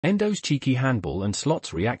Endo's cheeky handball and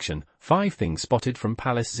Slot's reaction, 5 things spotted from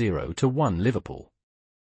Palace 0-1 Liverpool.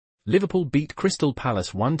 Liverpool beat Crystal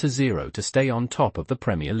Palace 1-0 to stay on top of the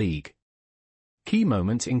Premier League. Key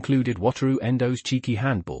moments included Wataru Endo's cheeky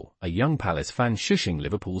handball, a young Palace fan shushing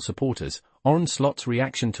Liverpool supporters, Arne Slot's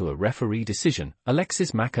reaction to a referee decision,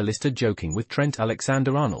 Alexis Mac Allister joking with Trent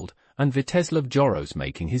Alexander-Arnold, and Vitezslav Jaros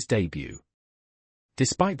making his debut.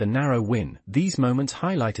 Despite the narrow win, these moments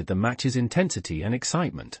highlighted the match's intensity and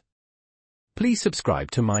excitement. Please subscribe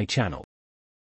to my channel.